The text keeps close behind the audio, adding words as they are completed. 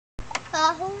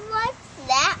What's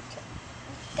that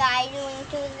guy doing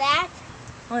to that?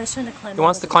 Oh, he's trying to climb. He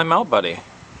wants to climb out, buddy.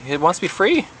 He wants to be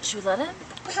free. Should we let him?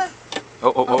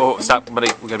 Oh, stop, buddy.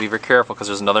 We gotta be very careful because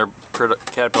there's another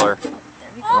caterpillar There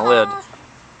we go. on the lid.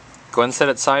 Go ahead and set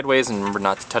it sideways and remember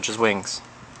not to touch his wings.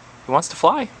 He wants to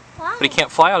fly, Why? but he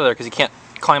can't fly out of there because he can't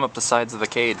climb up the sides of the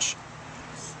cage.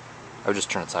 I would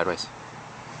just turn it sideways.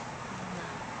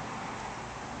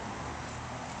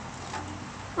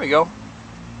 There we go.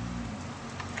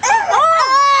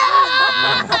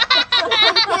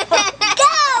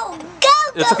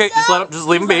 It's okay. Just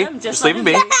leave him be. Just leave him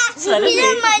be. Just let him He's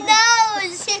in be. my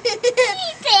nose.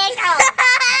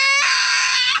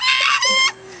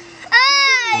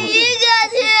 You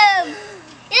got him.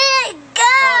 Here you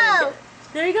go.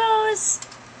 There he goes.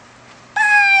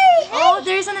 Bye. Oh,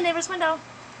 there he's on the neighbor's window.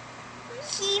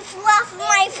 He fluffed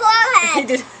my forehead.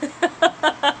 He did.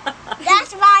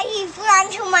 That's why he flew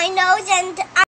onto my nose and